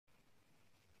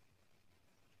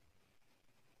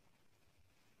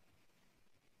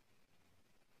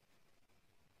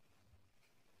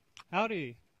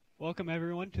Howdy! Welcome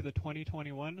everyone to the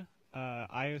 2021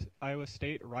 Iowa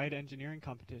State Ride Engineering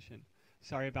Competition.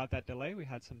 Sorry about that delay. We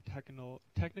had some technical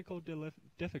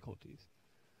difficulties.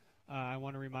 I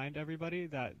want to remind everybody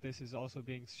that this is also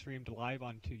being streamed live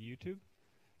onto YouTube.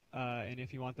 And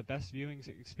if you want the best viewing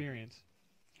experience,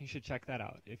 you should check that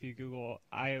out. If you Google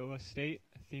Iowa State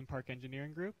Theme Park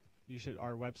Engineering Group,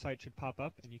 our website should pop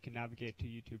up and you can navigate to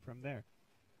YouTube from there.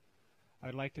 I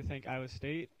would like to thank Iowa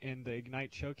State and the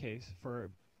Ignite Showcase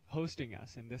for hosting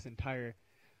us in this entire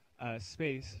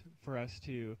space for us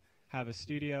to have a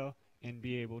studio and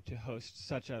be able to host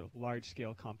such a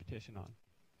large-scale competition on.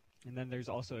 And then there's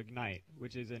also Ignite,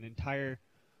 which is an entire,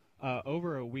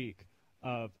 over a week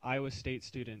of Iowa State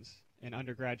students and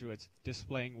undergraduates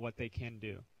displaying what they can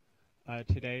do.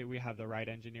 Today we have the Ride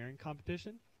Engineering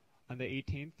Competition. On the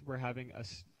 18th, we're having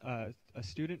a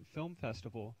student film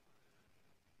festival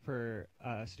for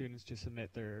students to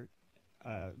submit their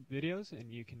videos,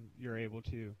 and you're able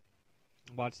to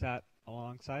watch that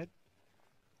alongside.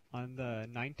 On the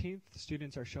 19th,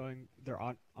 students are showing their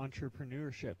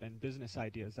entrepreneurship and business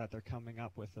ideas that they're coming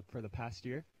up with for the past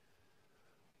year.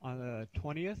 On the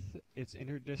 20th, it's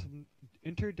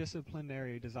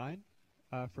interdisciplinary design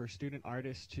for student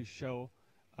artists to show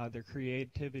their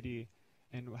creativity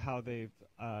and how they've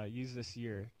used this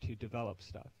year to develop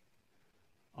stuff.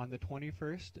 On the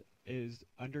 21st is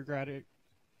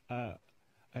an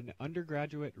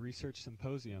undergraduate research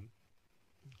symposium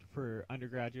for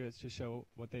undergraduates to show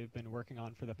what they've been working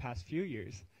on for the past few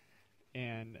years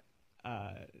and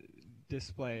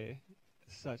display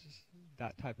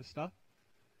that type of stuff.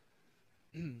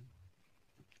 And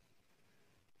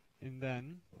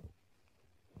then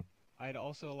I'd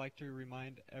also like to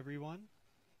remind everyone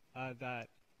that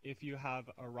if you have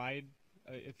a ride,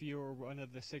 if you are one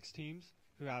of the 6 teams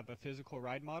who have a physical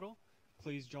ride model,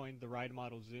 please join the ride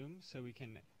model Zoom so we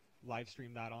can live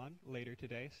stream that on later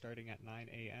today, starting at 9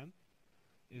 a.m.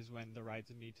 is when the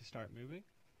rides need to start moving.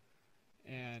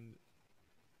 And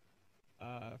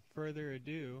further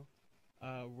ado,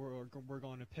 we're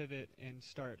going to pivot and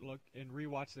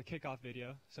rewatch the kickoff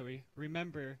video so we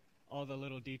remember all the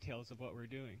little details of what we're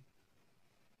doing.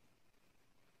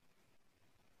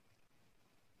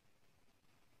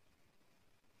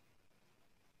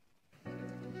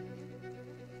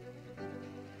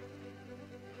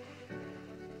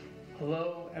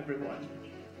 Hello everyone,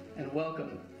 and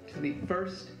welcome to the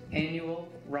first annual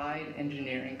Ride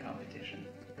Engineering Competition.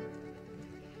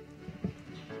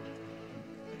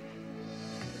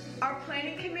 Our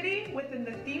planning committee within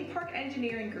the Theme Park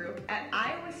Engineering Group at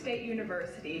Iowa State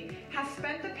University has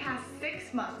spent the past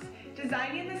 6 months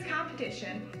designing this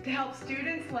competition to help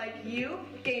students like you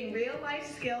gain real-life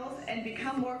skills and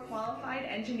become more qualified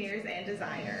engineers and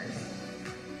designers.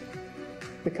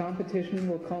 The competition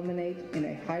will culminate in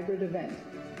a hybrid event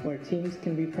where teams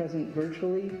can be present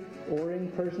virtually or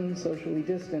in person socially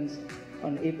distanced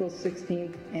on April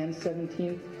 16th and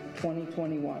 17th,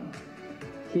 2021,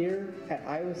 here at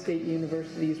Iowa State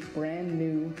University's brand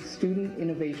new Student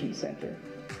Innovation Center.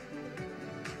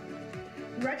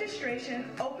 Registration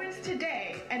opens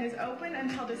today and is open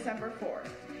until December 4th.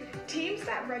 Teams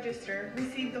that register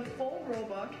receive the full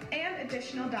rulebook and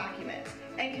additional documents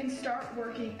and can start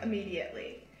working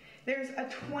immediately. There's a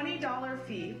 $20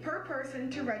 fee per person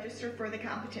to register for the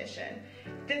competition.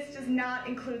 This does not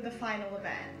include the final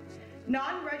event.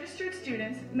 Non-registered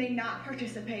students may not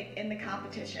participate in the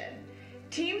competition.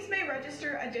 Teams may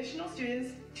register additional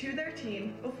students to their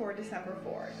team before December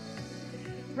 4th.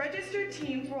 Registered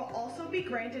teams will also be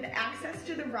granted access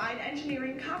to the Ride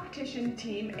Engineering Competition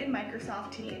team in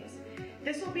Microsoft Teams.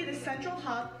 This will be the central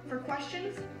hub for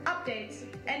questions, updates,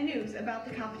 and news about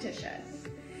the competition.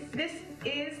 This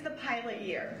is the pilot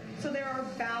year, so there are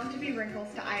bound to be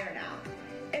wrinkles to iron out.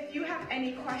 If you have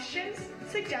any questions,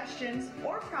 suggestions,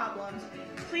 or problems,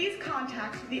 please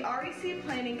contact the REC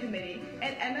Planning Committee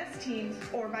at MS Teams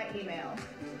or by email.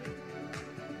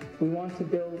 We want to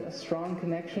build a strong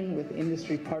connection with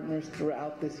industry partners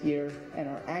throughout this year and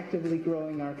are actively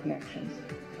growing our connections.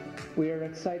 We are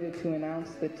excited to announce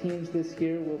that teams this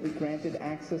year will be granted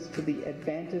access to the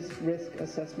Advantage Risk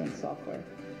Assessment software.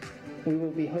 We will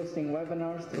be hosting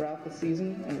webinars throughout the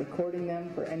season and recording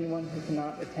them for anyone who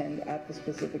cannot attend at the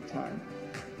specific time.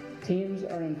 Teams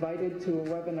are invited to a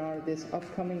webinar this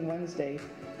upcoming Wednesday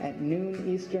at noon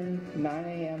Eastern, 9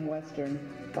 a.m. Western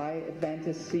by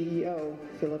Advantage CEO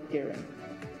Philip Gearing.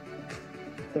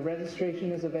 The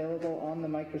registration is available on the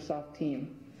Microsoft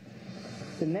team.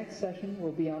 The next session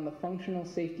will be on the functional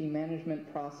safety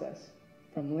management process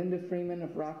from Linda Freeman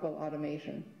of Rockwell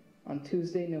Automation on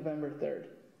Tuesday, November 3rd.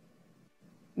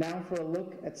 Now for a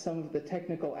look at some of the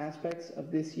technical aspects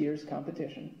of this year's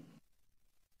competition.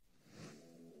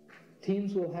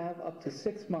 Teams will have up to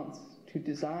 6 months to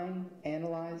design,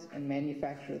 analyze, and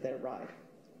manufacture their ride.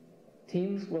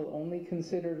 Teams will only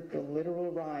consider the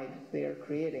literal ride they are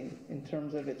creating in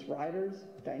terms of its riders,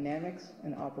 dynamics,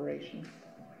 and operation.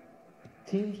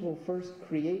 Teams will first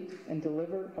create and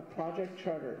deliver a project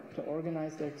charter to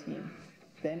organize their team,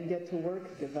 then get to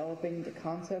work developing the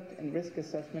concept and risk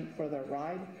assessment for their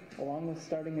ride, along with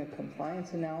starting a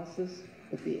compliance analysis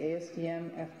with the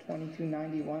ASTM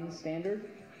F2291 standard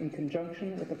in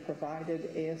conjunction with a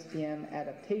provided ASTM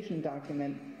adaptation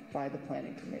document by the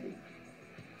planning committee.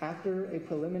 After a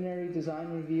preliminary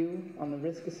design review on the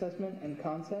risk assessment and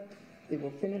concept, they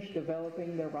will finish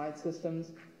developing their ride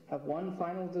systems, have one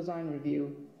final design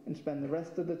review, and spend the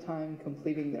rest of the time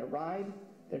completing their ride,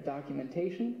 their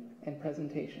documentation, and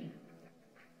presentation.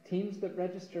 Teams that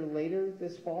register later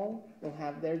this fall will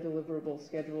have their deliverable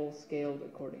schedule scaled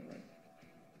accordingly.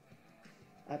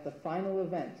 At the final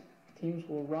event, teams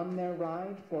will run their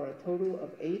ride for a total of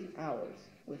 8 hours,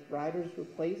 with riders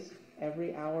replaced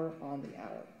every hour on the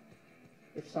hour.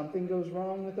 If something goes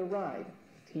wrong with a ride,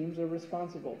 teams are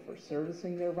responsible for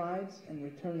servicing their rides and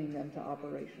returning them to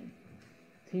operation.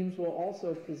 Teams will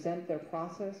also present their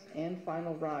process and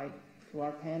final ride to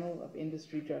our panel of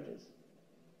industry judges.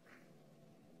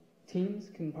 Teams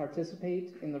can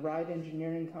participate in the ride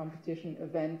engineering competition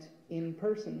event in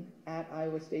person at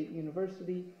Iowa State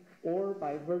University or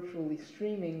by virtually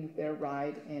streaming their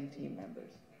ride and team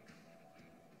members.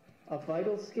 A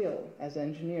vital skill as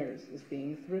engineers is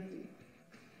being thrifty.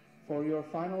 For your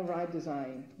final ride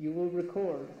design, you will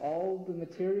record all the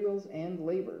materials and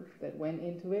labor that went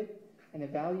into it and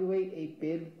evaluate a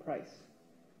bid price.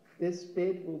 This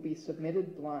bid will be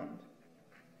submitted blind.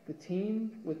 The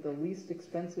team with the least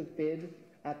expensive bid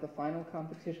at the final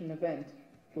competition event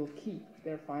will keep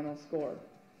their final score,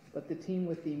 but the team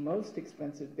with the most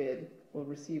expensive bid will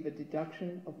receive a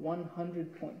deduction of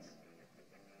 100 points.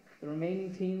 The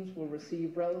remaining teams will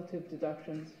receive relative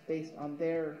deductions based on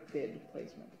their bid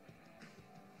placement.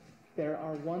 There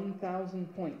are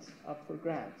 1,000 points up for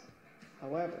grabs.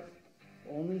 However,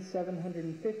 only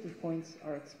 750 points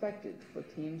are expected for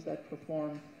teams that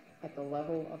perform at the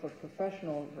level of a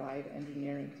professional ride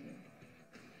engineering team.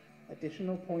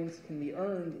 Additional points can be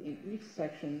earned in each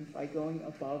section by going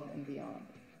above and beyond.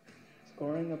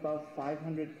 Scoring above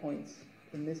 500 points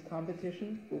in this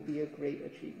competition will be a great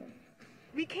achievement.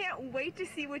 We can't wait to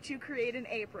see what you create in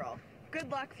April. Good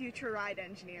luck, future ride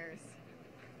engineers.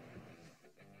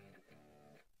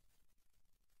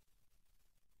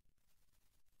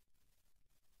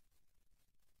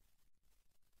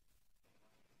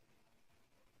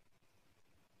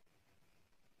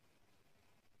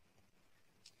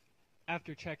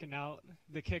 After checking out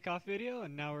the kickoff video,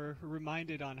 and now we're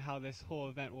reminded on how this whole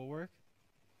event will work,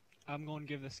 I'm going to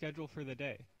give the schedule for the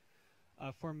day.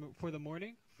 For the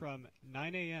morning, from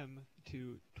 9 a.m.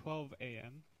 to 12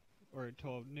 a.m. or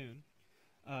 12 noon,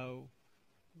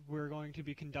 we're going to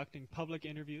be conducting public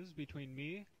interviews between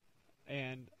me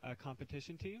and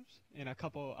competition teams, and a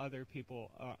couple other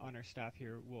people on our staff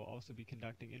here will also be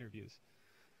conducting interviews.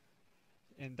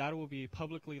 And that will be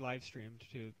publicly live streamed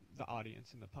to the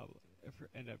audience and the public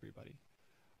and everybody.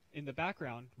 In the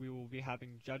background, we will be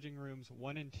having judging rooms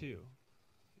 1 and 2.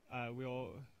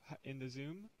 In the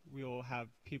Zoom, we will have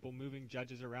people moving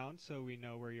judges around so we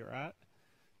know where you're at.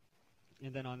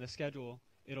 And then on the schedule,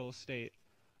 it'll state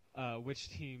which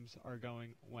teams are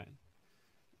going when.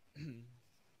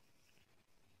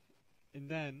 And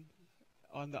then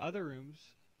on the other rooms,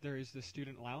 there is the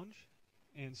student lounge.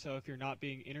 And so if you're not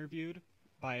being interviewed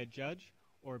by a judge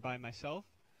or by myself,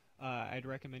 I'd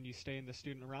recommend you stay in the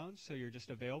student lounge so you're just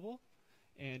available.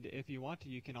 And if you want to,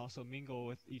 you can also mingle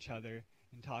with each other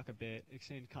and talk a bit,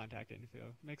 exchange contact info,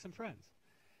 make some friends.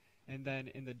 And then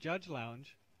in the judge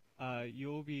lounge,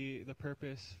 the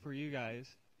purpose for you guys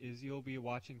is you'll be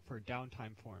watching for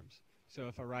downtime forms. So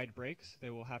if a ride breaks, they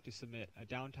will have to submit a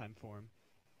downtime form.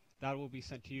 That will be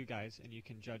sent to you guys, and you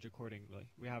can judge accordingly.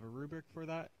 We have a rubric for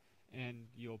that, and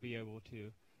you'll be able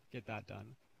to get that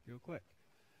done real quick.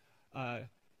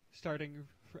 Starting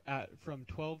from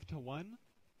 12 to 1,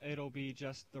 it'll be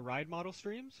just the ride model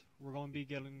streams. We're going to be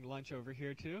getting lunch over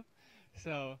here too.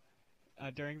 So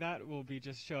during that, we'll be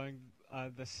just showing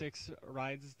the 6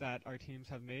 rides that our teams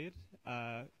have made,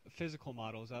 physical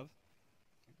models of.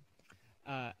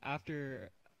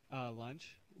 After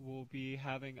lunch, we'll be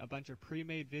having a bunch of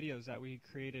pre-made videos that we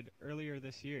created earlier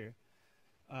this year,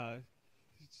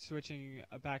 switching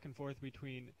back and forth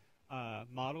between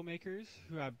model makers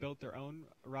who have built their own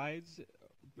rides,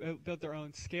 built their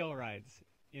own scale rides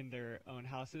in their own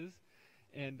houses,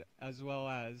 and as well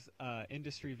as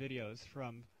industry videos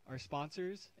from our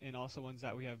sponsors and also ones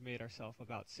that we have made ourselves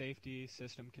about safety,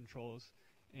 system controls,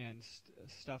 and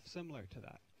stuff similar to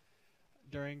that.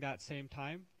 During that same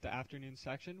time, the afternoon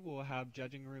section, we'll have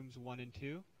judging rooms 1 and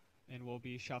 2, and we'll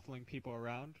be shuffling people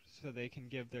around so they can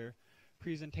give their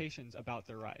presentations about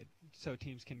their ride, so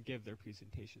teams can give their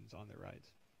presentations on their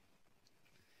rides.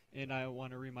 And I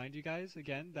want to remind you guys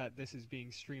again that this is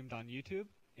being streamed on YouTube,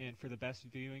 and for the best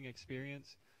viewing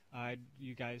experience,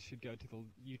 you guys should go to the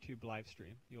YouTube live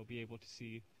stream. You'll be able to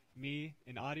see me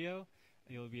in audio,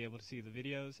 and you'll be able to see the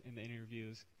videos and the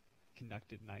interviews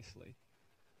conducted nicely.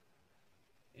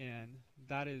 And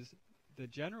that is the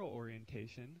general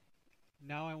orientation.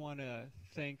 Now I want to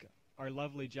thank our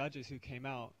lovely judges who came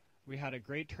out. We had a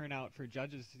great turnout for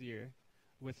judges this year,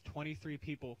 with 23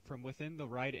 people from within the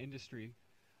ride industry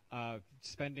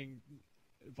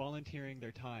volunteering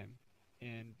their time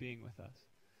and being with us.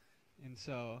 And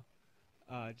so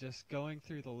just going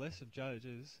through the list of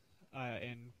judges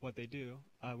and what they do,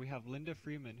 we have Linda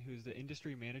Freeman, who's the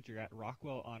industry manager at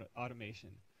Rockwell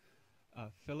Automation.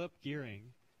 Philip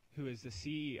Gearing, who is the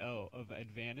CEO of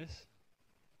Advantis,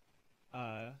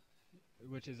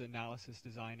 which is analysis,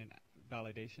 design, and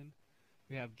validation.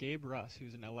 We have Gabe Russ,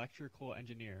 who's an electrical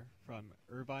engineer from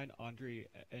Irvine Andre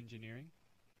Engineering.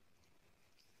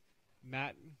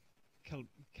 Matt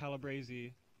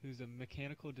Calabrese, who's a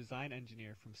mechanical design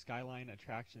engineer from Skyline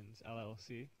Attractions,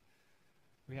 LLC.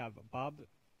 We have Bob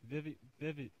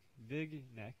Vignek,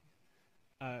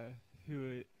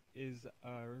 who is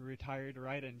a retired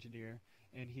ride engineer,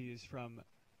 and he is from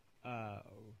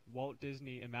Walt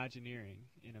Disney Imagineering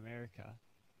in America.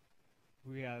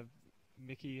 We have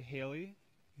Mickey Haley,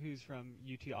 who's from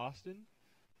UT Austin,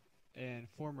 and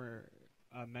former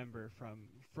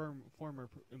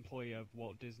employee of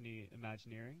Walt Disney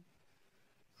Imagineering.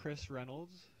 Chris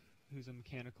Reynolds, who's a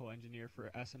mechanical engineer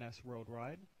for S&S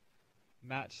Worldwide.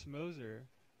 Matt Schmoser,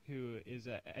 who is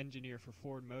an engineer for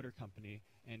Ford Motor Company,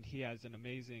 and he has an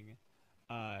amazing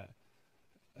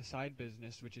a side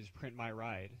business, which is Print My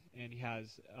Ride, and he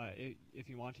has, if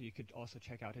you want to, you could also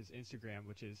check out his Instagram,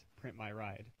 which is Print My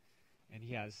Ride, and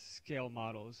he has scale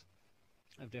models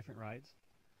of different rides.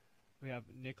 We have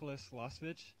Nicholas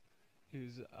Losvich,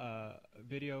 who's a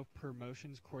video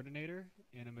promotions coordinator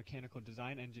and a mechanical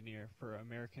design engineer for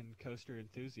American Coaster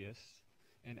Enthusiasts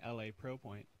and LA Pro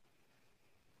Point.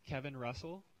 Kevin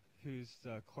Russell, who's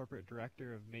the corporate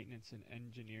director of maintenance and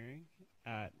engineering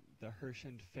at the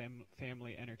Hershend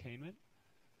Family Entertainment.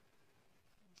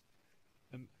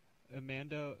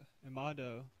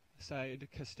 Amado Said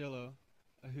Castillo,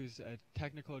 who's a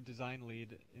technical design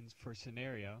lead for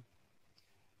Scenario.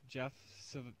 Jeff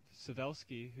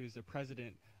Savelsky, who's the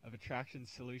president of Attraction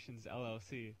Solutions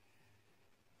LLC.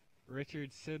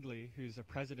 Richard Sidley, who's the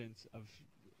president of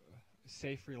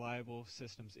Safe Reliable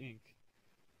Systems Inc.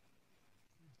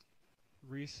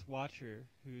 Reese Watcher,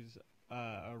 who's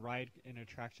a ride and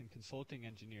attraction consulting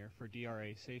engineer for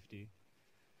DRA Safety.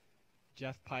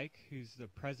 Jeff Pike, who's the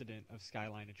president of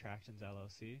Skyline Attractions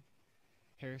LLC.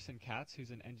 Harrison Katz, who's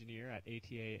an engineer at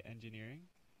ATA Engineering.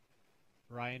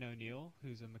 Ryan O'Neill,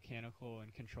 who's a mechanical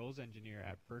and controls engineer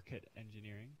at Burkett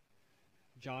Engineering.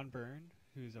 John Byrne,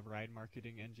 who's a ride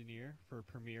marketing engineer for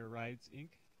Premier Rides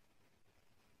Inc.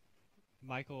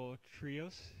 Michael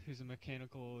Trios, who's a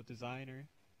mechanical designer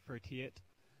for Tiet.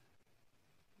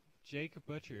 Jake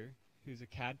Butcher, who's a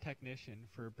CAD technician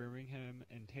for Birmingham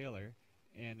and Taylor,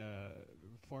 and a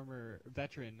former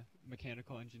veteran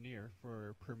mechanical engineer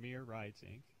for Premier Rides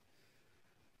Inc.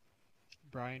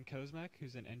 Brian Kozmak,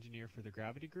 who's an engineer for the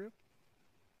Gravity Group.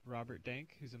 Robert Dank,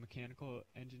 who's a mechanical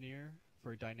engineer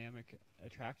for Dynamic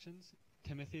Attractions.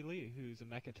 Timothy Lee, who's a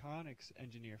mechatronics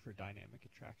engineer for Dynamic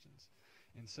Attractions.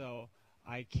 And so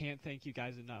I can't thank you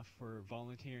guys enough for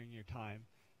volunteering your time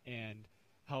and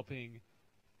helping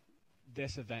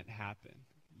this event happen.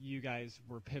 You guys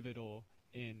were pivotal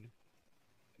in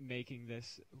making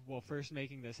this, first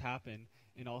making this happen,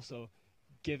 and also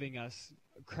giving us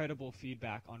credible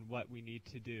feedback on what we need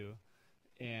to do,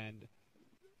 and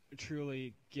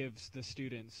truly gives the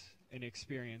students an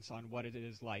experience on what it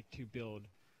is like to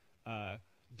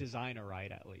design a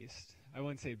ride, at least. I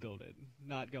wouldn't say build it,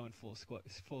 not going full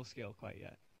scale quite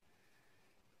yet.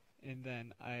 And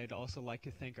then I'd also like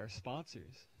to thank our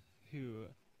sponsors who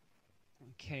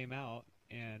came out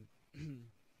and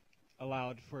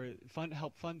allowed for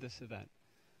help fund this event.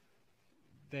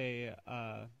 They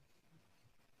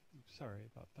sorry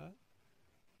about that.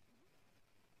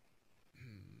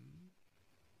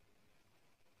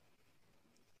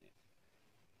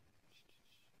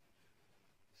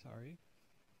 Sorry.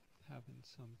 having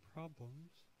some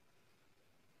problems.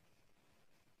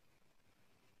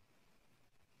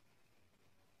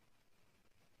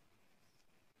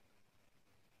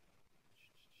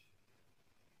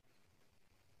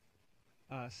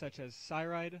 Such as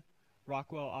Cyride.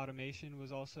 Rockwell Automation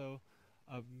was also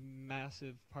a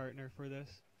massive partner for this.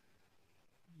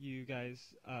 You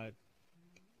guys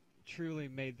truly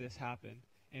made this happen.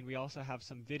 And we also have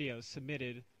some videos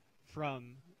submitted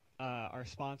from our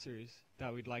sponsors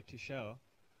that we'd like to show.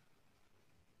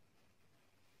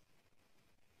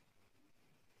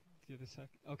 Give a sec.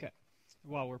 Okay.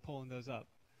 While we're pulling those up.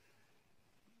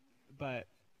 But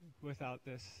without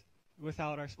this,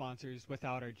 without our sponsors,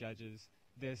 without our judges,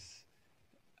 this,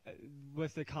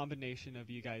 with the combination of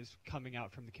you guys coming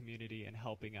out from the community and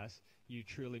helping us, you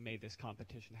truly made this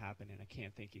competition happen, and I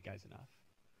can't thank you guys enough.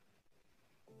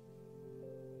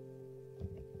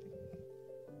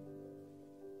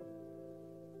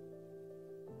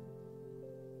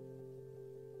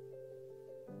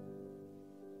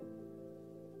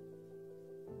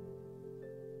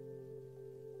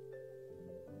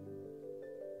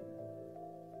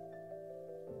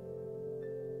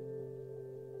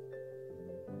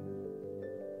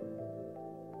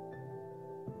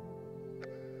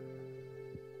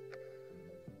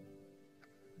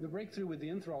 The breakthrough with the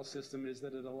Enthrall system is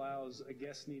that it allows a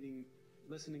guest needing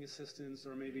listening assistance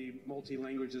or maybe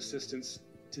multi-language assistance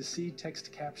to see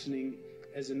text captioning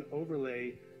as an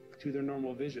overlay to their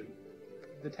normal vision.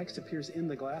 The text appears in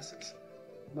the glasses,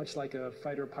 much like a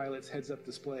fighter pilot's heads-up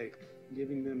display,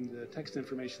 giving them the text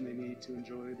information they need to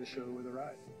enjoy the show or the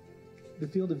ride. The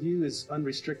field of view is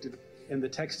unrestricted and the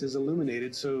text is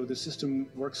illuminated, so the system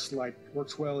works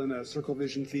well in a circle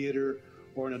vision theater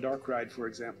or in a dark ride, for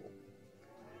example.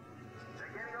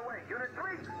 Unit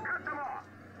 3, cut them off!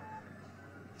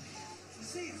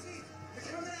 See, they're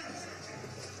coming out!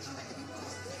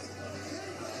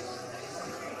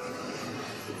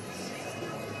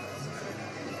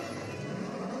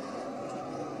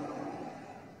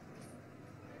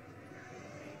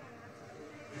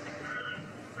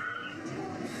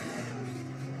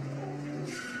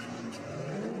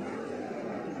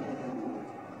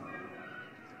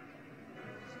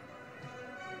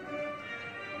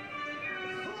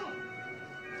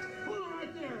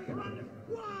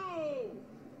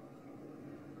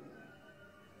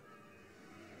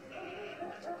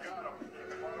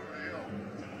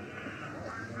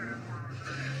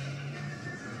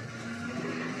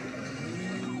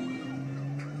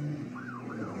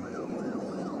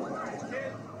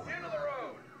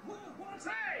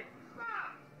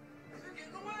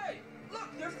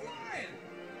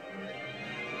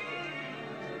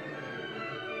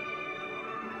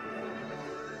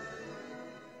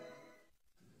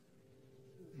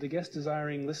 The guest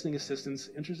desiring listening assistance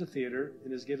enters the theater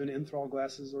and is given Enthrall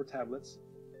glasses or tablets.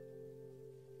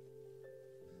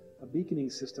 A beaconing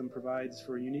system provides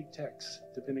for unique text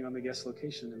depending on the guest's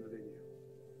location in the venue.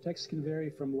 Text can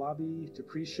vary from lobby to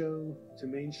pre-show to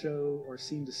main show or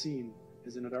scene to scene,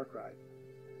 as in a dark ride.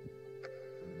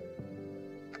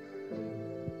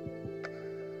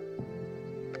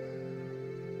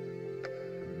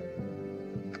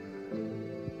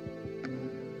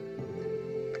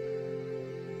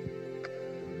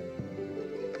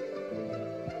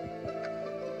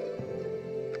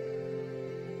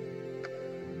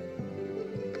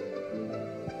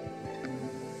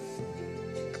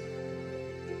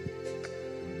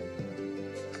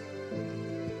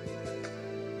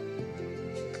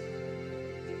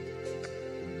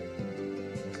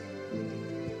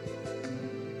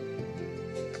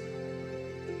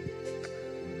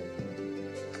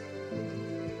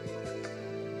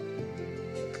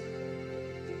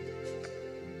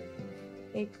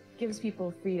 It gives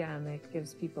people freedom, it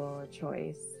gives people a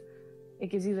choice. It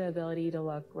gives you the ability to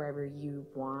look wherever you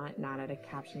want, not at a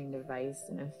captioning device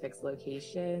in a fixed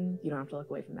location. You don't have to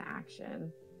look away from the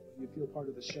action. You feel part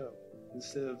of the show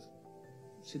instead of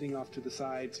sitting off to the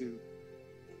side to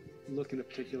look in a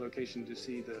particular location to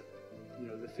see the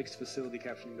fixed facility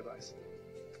captioning device.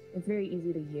 It's very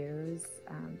easy to use.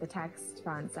 The text,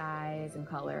 font size, and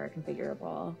color are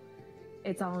configurable.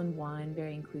 It's all in one,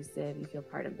 very inclusive. You feel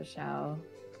part of the show.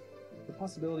 The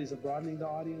possibilities of broadening the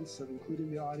audience, of including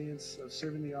the audience, of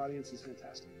serving the audience is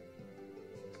fantastic.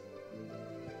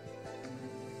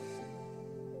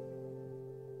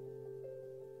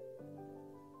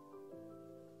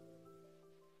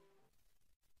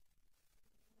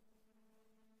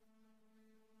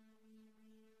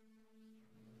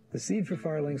 The seed for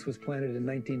Pharynx was planted in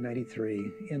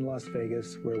 1993 in Las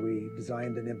Vegas, where we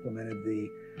designed and implemented the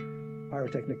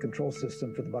pyrotechnic control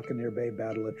system for the Buccaneer Bay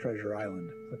battle at Treasure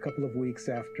Island. A couple of weeks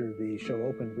after the show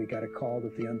opened, we got a call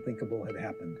that the unthinkable had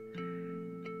happened.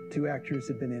 2 actors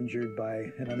had been injured by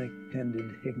an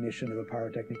unintended ignition of a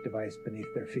pyrotechnic device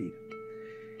beneath their feet.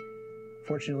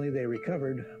 Fortunately, they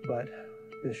recovered, but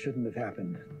this shouldn't have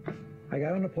happened. I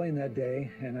got on a plane that day,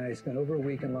 and I spent over a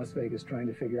week in Las Vegas trying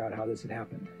to figure out how this had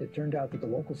happened. It turned out that the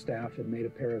local staff had made a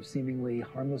pair of seemingly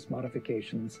harmless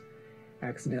modifications,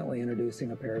 accidentally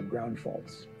introducing a pair of ground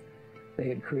faults. They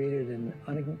had created an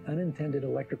unintended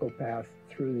electrical path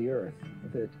through the earth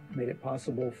that made it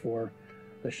possible for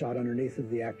the shot underneath of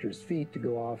the actor's feet to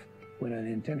go off when an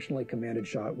intentionally commanded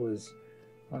shot was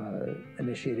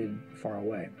initiated far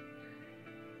away.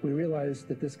 We realized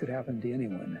that this could happen to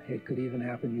anyone. It could even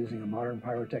happen using a modern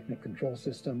pyrotechnic control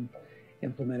system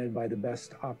implemented by the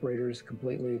best operators,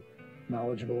 completely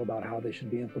knowledgeable about how they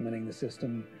should be implementing the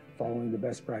system, following the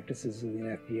best practices of the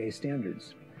NFPA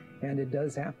standards. And it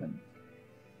does happen.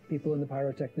 People in the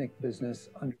pyrotechnic business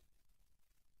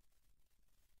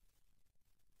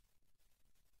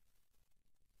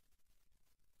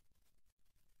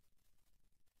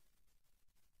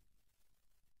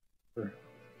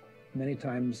many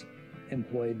times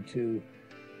employed to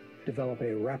develop a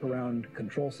wraparound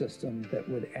control system that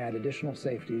would add additional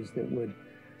safeties that would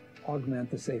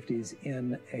augment the safeties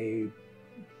in a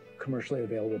commercially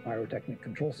available pyrotechnic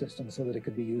control system so that it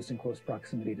could be used in close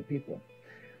proximity to people.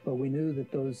 But we knew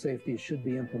that those safeties should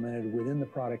be implemented within the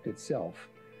product itself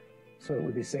so it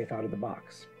would be safe out of the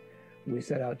box. We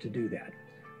set out to do that.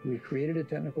 We created a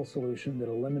technical solution that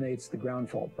eliminates the ground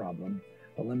fault problem,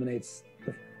 eliminates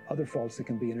the other faults that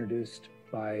can be introduced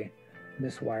by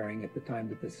miswiring at the time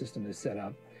that the system is set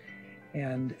up.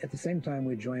 And at the same time,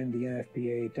 we joined the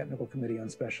NFPA Technical Committee on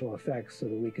Special Effects so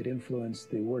that we could influence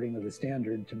the wording of the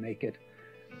standard to make it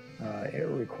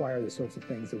require the sorts of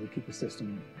things that would keep the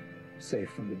system safe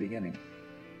from the beginning.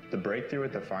 The breakthrough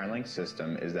with the FireLink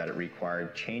system is that it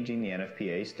required changing the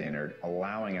NFPA standard,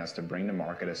 allowing us to bring to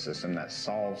market a system that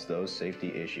solves those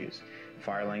safety issues.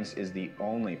 FireLinks is the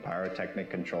only pyrotechnic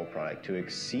control product to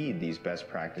exceed these best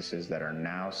practices that are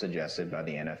now suggested by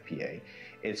the NFPA.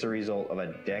 It's a result of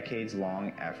a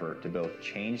decades-long effort to both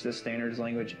change the standards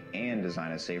language and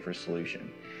design a safer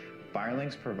solution.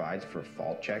 FireLinks provides for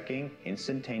fault checking,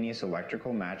 instantaneous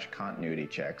electrical match continuity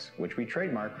checks, which we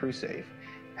trademark CrewSafe,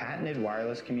 patented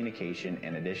wireless communication,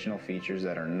 and additional features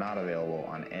that are not available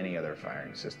on any other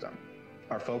firing system.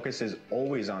 Our focus is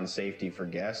always on safety for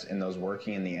guests and those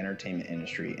working in the entertainment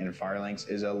industry, and FireLinks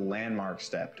is a landmark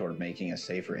step toward making a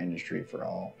safer industry for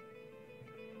all.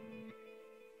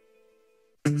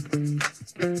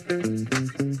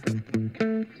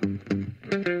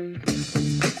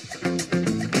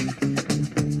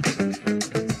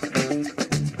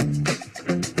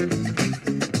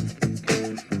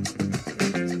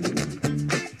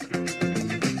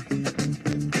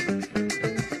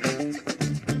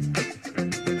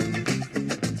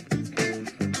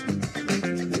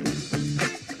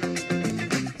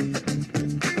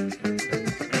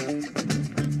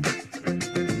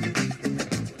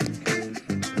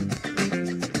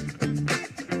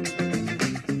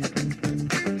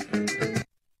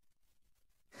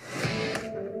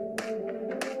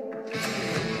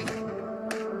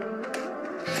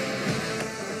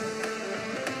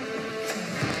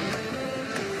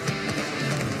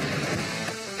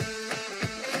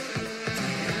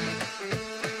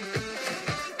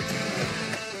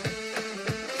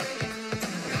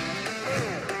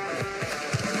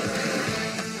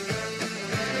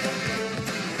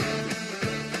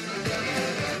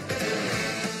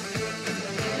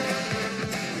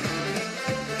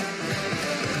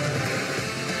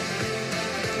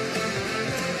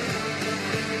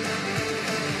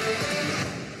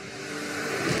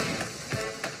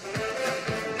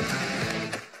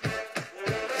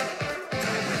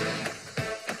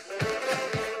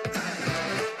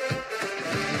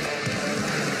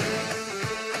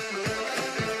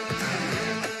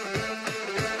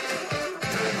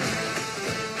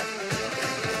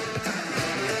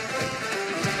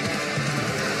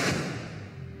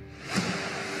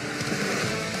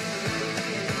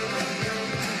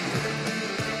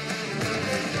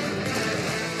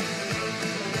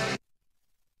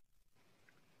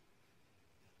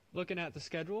 Looking at the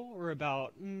schedule, we're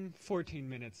about 14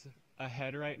 minutes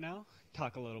ahead right now.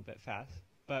 Talk a little bit fast.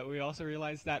 But we also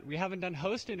realized that we haven't done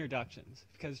host introductions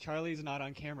because Charlie's not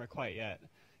on camera quite yet.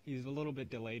 He's a little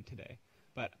bit delayed today.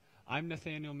 But I'm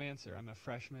Nathaniel Manser. I'm a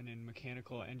freshman in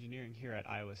mechanical engineering here at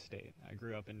Iowa State. I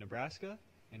grew up in Nebraska,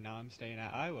 and now I'm staying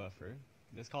at Iowa for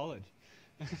this college.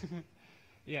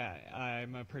 Yeah,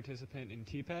 I'm a participant in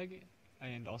TPEG,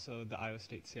 and also the Iowa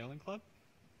State Sailing Club.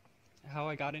 How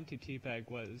I got into TPEG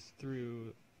was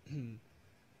through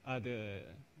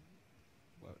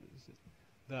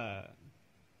the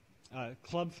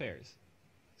club fairs.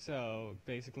 So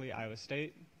basically, Iowa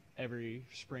State every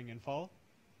spring and fall,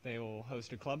 they will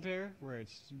host a club fair where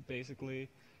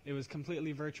it was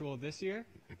completely virtual this year,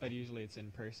 but usually it's in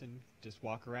person. Just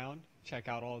walk around, check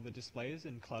out all the displays,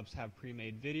 and clubs have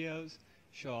pre-made videos,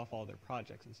 show off all their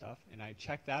projects and stuff. And I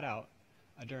checked that out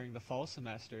during the fall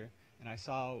semester, and I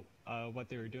saw what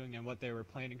they were doing and what they were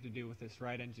planning to do with this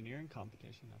ride engineering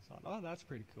competition. I thought, oh, that's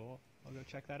pretty cool. I'll go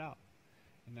check that out.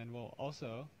 And then we'll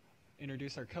also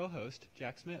introduce our co-host,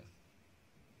 Jack Smith.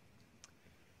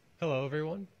 Hello,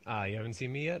 everyone. You haven't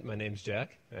seen me yet. My name's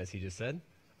Jack, as he just said.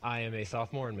 I am a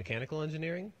sophomore in mechanical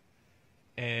engineering,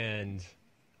 and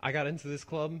I got into this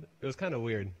club. It was kind of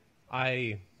weird.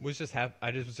 I was just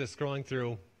scrolling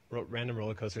through random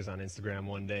roller coasters on Instagram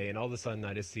one day, and all of a sudden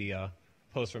I just see a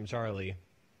post from Charlie,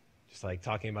 just like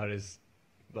talking about his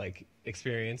like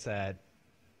experience at,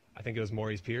 I think it was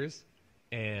Maury's Piers,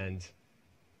 and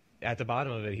at the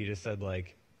bottom of it he just said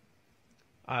like,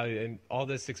 and all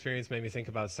this experience made me think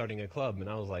about starting a club, and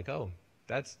I was like, oh,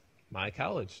 that's my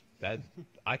college. That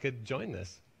I could join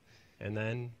this, and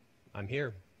then I'm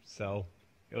here. So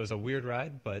it was a weird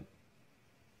ride, but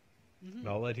it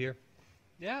all led here.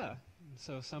 Yeah.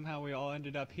 So somehow we all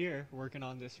ended up here working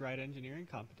on this ride engineering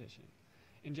competition.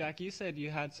 And Jack, you said you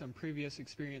had some previous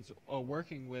experience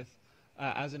working with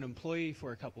as an employee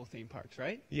for a couple of theme parks,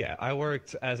 right? Yeah, I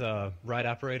worked as a ride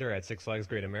operator at Six Flags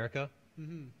Great America.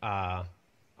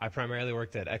 I primarily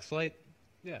worked at X-Flight.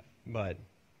 Yeah. But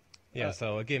yeah,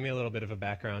 so it gave me a little bit of a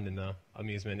background in the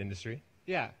amusement industry.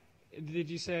 Yeah. Would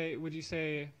you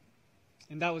say,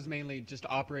 and that was mainly just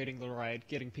operating the ride,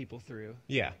 getting people through?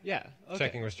 Yeah. Yeah. Okay.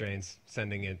 Checking restraints,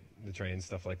 sending the train,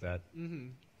 stuff like that.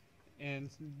 And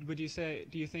do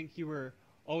you think you were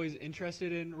always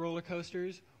interested in roller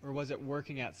coasters, or was it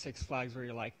working at Six Flags where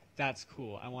you're like, that's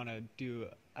cool, I want to do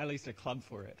at least a club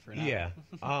for it for now? Yeah.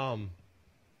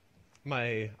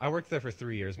 I worked there for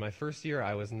 3 years. My first year,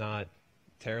 I was not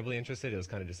terribly interested. It was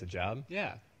kind of just a job.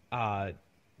 Yeah.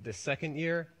 The second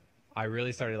year, I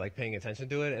really started like paying attention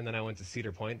to it, and then I went to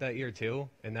Cedar Point that year too,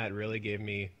 and that really gave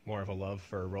me more of a love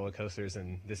for roller coasters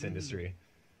and this industry.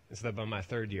 And so by my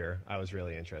third year, I was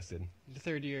really interested. The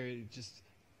third year, it just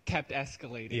kept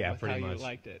escalating with pretty how much. you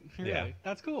liked it. Really? Yeah.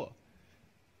 That's cool.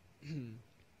 And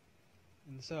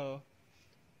so,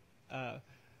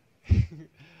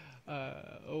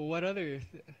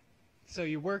 so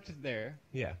you worked there.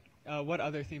 Yeah. What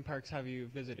other theme parks have you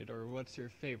visited, or what's your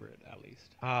favorite, at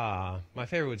least? My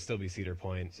favorite would still be Cedar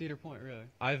Point. Cedar Point, really?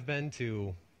 I've been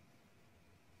to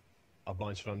a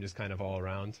bunch of them, just kind of all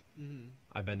around.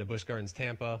 I've been to Busch Gardens,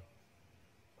 Tampa,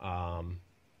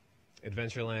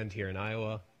 Adventureland here in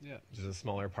Iowa, which is a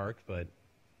smaller park, but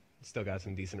still got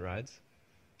some decent rides.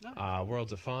 Nice.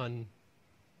 Worlds of Fun.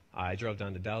 I drove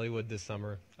down to Dollywood this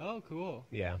summer. Oh, cool.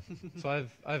 Yeah. So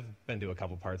I've been to a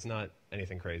couple parts, not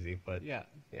anything crazy, but yeah.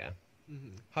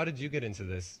 How did you get into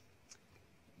this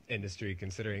industry,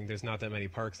 considering there's not that many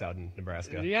parks out in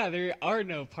Nebraska? Yeah, there are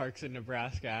no parks in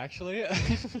Nebraska, actually.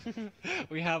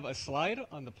 We have a slide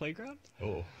on the playground.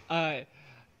 Oh.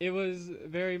 It was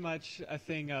very much a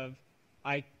thing of,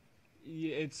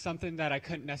 it's something that I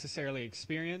couldn't necessarily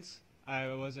experience.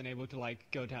 I wasn't able to like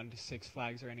go down to Six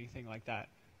Flags or anything like that.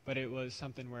 But it was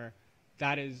something where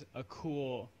that is a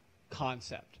cool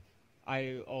concept.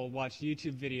 I'll watch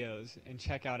YouTube videos and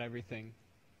check out everything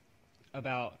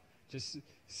about just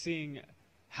seeing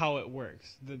how it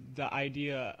works. The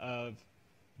idea of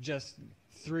just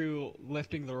through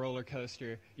lifting the roller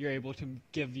coaster, you're able to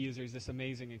give users this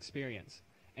amazing experience.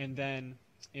 And then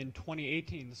in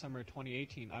 2018, the summer of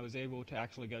 2018, I was able to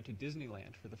actually go to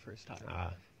Disneyland for the first time,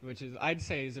 which is, I'd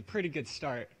say, is a pretty good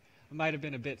start. I might have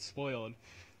been a bit spoiled.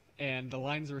 And the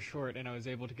lines were short, and I was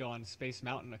able to go on Space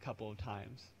Mountain a couple of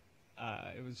times.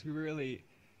 It was really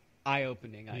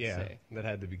eye-opening, I'd say. Yeah, that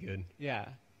had to be good. Yeah,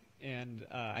 and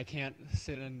I can't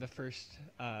sit in the first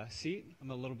seat. I'm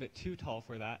a little bit too tall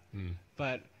for that.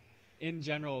 But in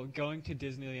general, going to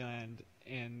Disneyland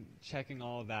and checking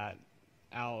all of that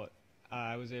out,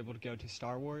 I was able to go to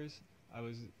Star Wars.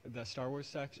 The Star Wars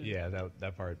section. Yeah,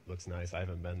 that part looks nice. I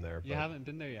haven't been there. You haven't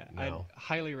been there yet? No. I'd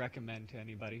highly recommend to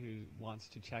anybody who wants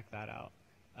to check that out.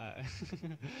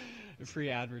 Free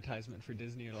advertisement for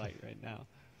Disney Light right now.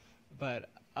 But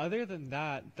other than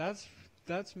that,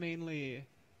 that's mainly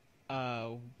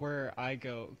where I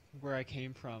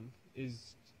came from,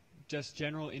 is just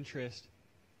general interest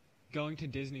going to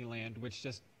Disneyland, which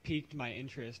just piqued my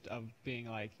interest of being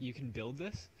like, you can build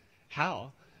this?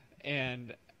 How?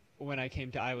 And when I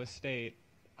came to Iowa State,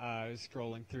 I was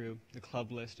scrolling through the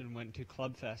club list and went to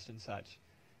Club Fest and such,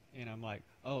 and I'm like,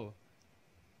 oh,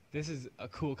 this is a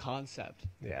cool concept.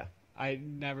 Yeah. I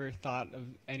never thought of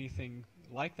anything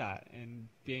like that, and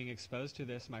being exposed to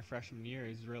this my freshman year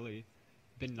has really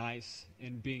been nice,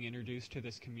 and being introduced to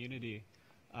this community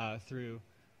through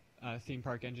theme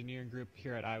park engineering group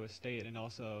here at Iowa State, and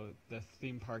also the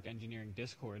theme park engineering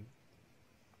Discord,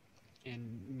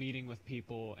 and meeting with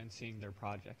people and seeing their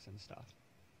projects and stuff.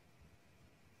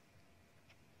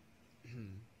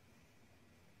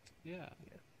 Yeah.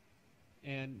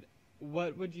 And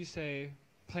what would you say,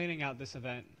 planning out this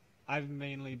event, I've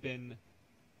mainly been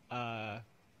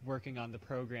working on the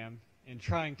program and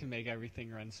trying to make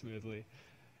everything run smoothly.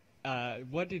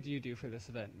 What did you do for this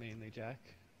event mainly, Jack?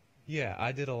 Yeah,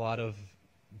 I did a lot of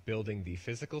building the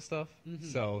physical stuff.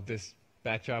 So this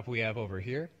backdrop we have over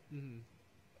here,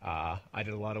 I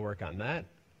did a lot of work on that.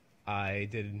 I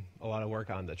did a lot of work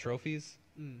on the trophies,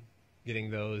 getting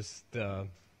those.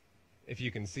 If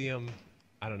you can see them,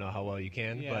 I don't know how well you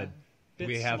can, but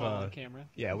we have on camera.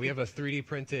 Yeah, we have a 3D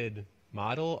printed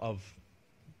model of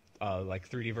like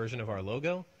 3D version of our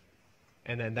logo,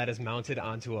 and then that is mounted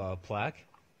onto a plaque.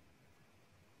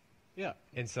 Yeah.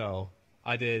 And so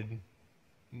I did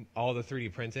all the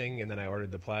 3D printing, and then I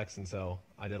ordered the plaques, and so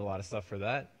I did a lot of stuff for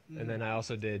that. And then I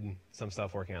also did some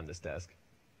stuff working on this desk.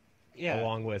 Yeah.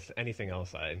 Along with anything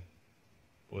else I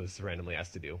was randomly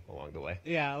asked to do along the way.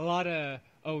 Yeah, a lot of,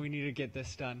 we need to get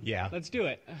this done. Yeah. Let's do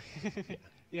it.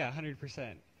 Yeah,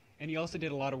 100%. And you also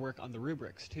did a lot of work on the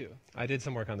rubrics, too. I did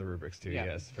some work on the rubrics, too,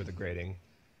 yes, for the grading.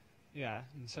 Yeah,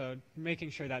 and so making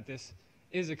sure that this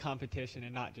is a competition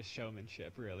and not just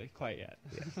showmanship, really, quite yet.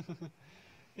 Yes.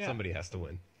 Yeah. Somebody has to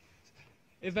win.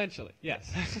 Eventually,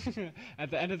 yes.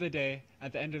 At the end of the day,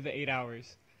 at the end of the 8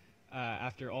 hours,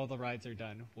 after all the rides are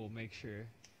done, we'll make sure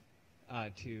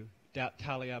to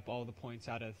tally up all the points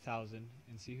out of 1,000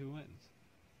 and see who wins.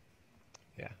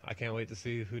 Yeah, I can't wait to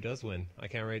see who does win. I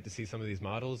can't wait to see some of these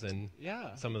models and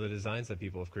some of the designs that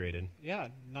people have created. Yeah,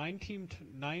 9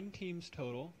 teams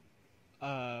total,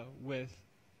 with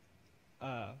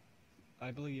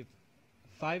I believe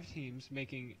 5 teams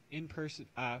making in-person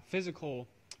physical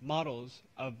models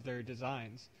of their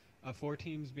designs. 4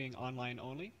 teams being online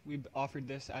only. We offered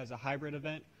this as a hybrid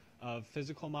event of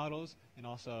physical models and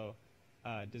also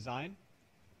design,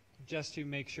 just to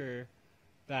make sure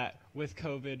that with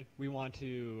COVID we want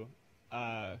to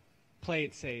play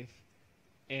it safe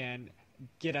and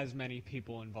get as many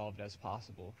people involved as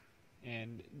possible.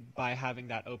 And by having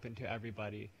that open to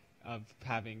everybody, of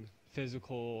having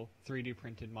physical 3D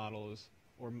printed models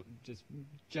or just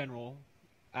general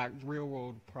real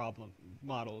world problem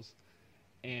models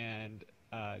and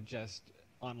just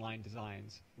online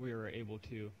designs, we were able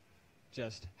to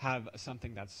just have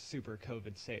something that's super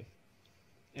COVID safe.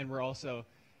 And we're also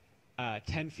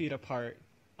 10 feet apart.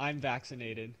 I'm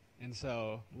vaccinated, and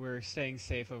so we're staying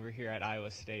safe over here at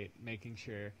Iowa State, making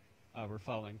sure we're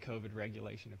following COVID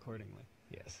regulation accordingly.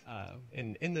 Yes.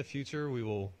 And in the future,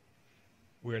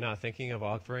 we're not thinking of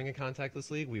offering a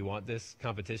contactless league. We want this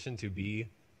competition to be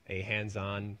a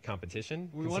hands-on competition.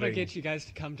 We want to get you guys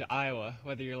to come to Iowa,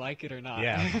 whether you like it or not.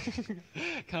 Yeah.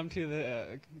 Come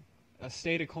to a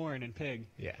state of corn and pig.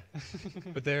 Yeah.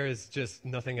 But there is just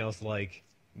nothing else like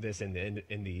this in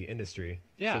the industry.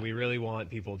 Yeah. So we really want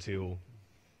people to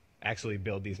actually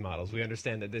build these models. We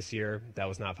understand that this year that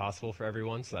was not possible for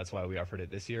everyone, so that's why we offered it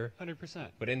this year. 100%.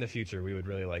 But in the future, we would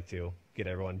really like to get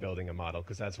everyone building a model,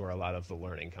 because that's where a lot of the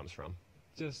learning comes from.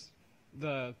 Just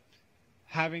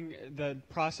having the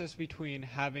process between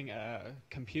having a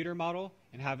computer model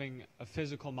and having a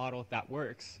physical model that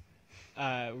works.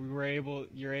 You're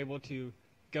able to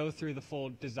go through the full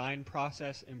design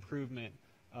process improvement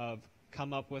of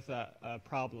come up with a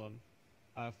problem,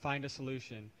 find a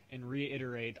solution, and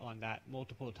reiterate on that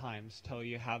multiple times till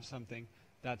you have something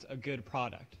that's a good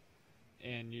product.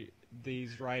 And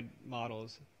these ride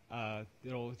models,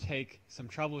 it'll take some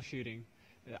troubleshooting,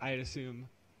 I'd assume,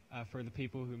 for the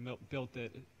people who built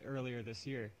it earlier this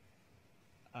year.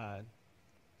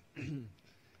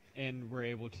 And we're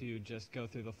able to just go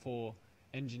through the full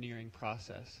engineering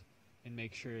process and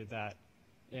make sure that,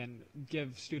 and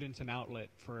give students an outlet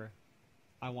for,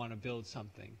 I want to build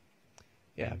something.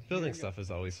 Yeah, building stuff is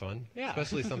always fun. Yeah.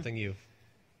 Especially something you've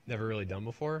never really done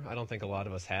before. I don't think a lot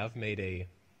of us have made a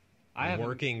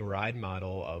working ride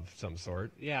model of some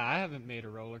sort. Yeah, I haven't made a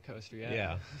roller coaster yet.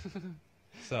 Yeah.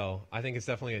 So I think it's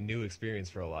definitely a new experience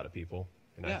for a lot of people,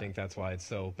 and I think that's why it's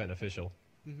so beneficial.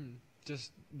 Mm-hmm.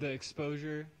 Just the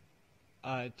exposure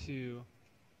to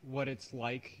what it's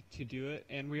like to do it,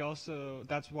 and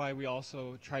that's why we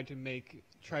also try to make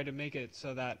it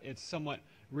so that it's somewhat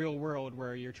real world,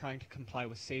 where you're trying to comply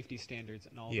with safety standards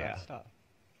and all that stuff.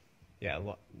 Yeah,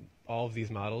 all of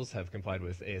these models have complied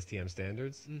with ASTM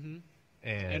standards,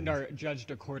 and are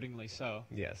judged accordingly. So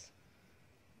yes,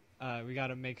 we got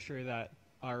to make sure that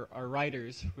our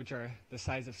riders, which are the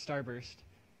size of Starburst,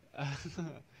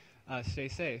 stay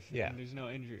safe. Yeah, and there's no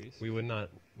injuries. We would not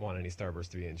want any Starbursts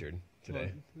to be injured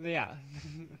today. Well, yeah.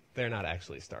 They're not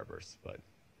actually Starbursts, but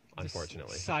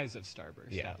unfortunately. The size of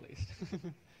Starburst, yeah. At least.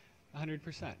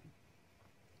 100%.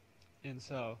 And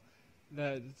so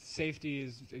the safety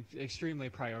is extremely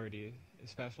priority,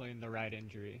 especially in the ride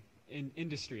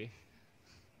industry.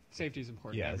 Safety is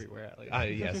important everywhere, at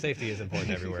least. Yeah, safety is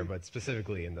important everywhere, but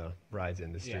specifically in the rides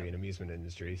industry and amusement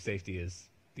industry, safety is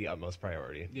the utmost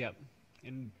priority. Yep.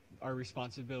 And our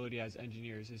responsibility as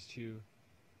engineers is to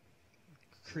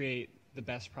create the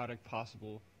best product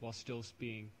possible while still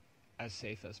being as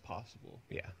safe as possible.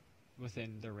 Yeah.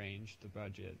 Within the range, the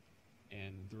budget,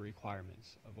 and the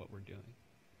requirements of what we're doing.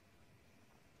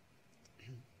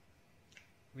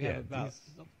 We have about...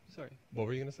 sorry. What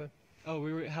were you going to say? Oh,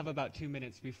 we have about 2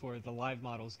 minutes before the live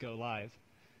models go live.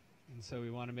 And so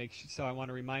we want to so I want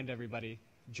to remind everybody,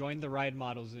 join the ride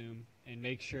model Zoom and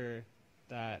make sure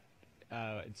that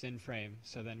it's in frame,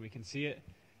 so then we can see it.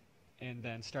 And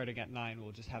then starting at 9,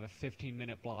 we'll just have a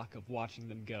 15-minute block of watching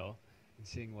them go and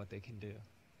seeing what they can do.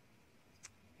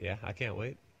 Yeah, I can't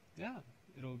wait. Yeah,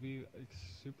 it'll be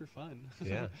super fun.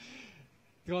 Yeah.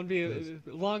 It's going to be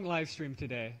a long live stream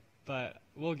today, but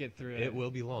we'll get through it. It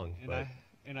will be long.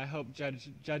 And I hope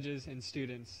judges and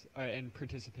students and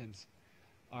participants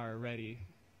are ready,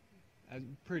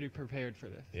 pretty prepared for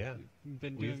this. Yeah.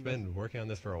 We've been working on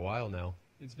this for a while now.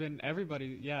 It's been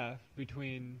everybody,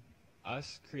 between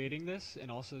us creating this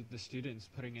and also the students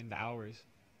putting in the hours.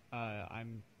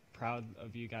 I'm proud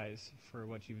of you guys for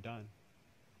what you've done.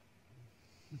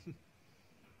 I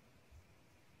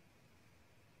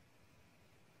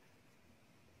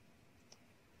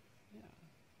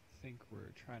think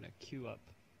we're trying to queue up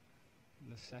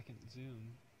the second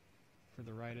Zoom for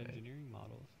the ride engineering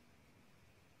models.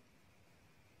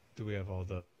 Do we have all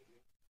the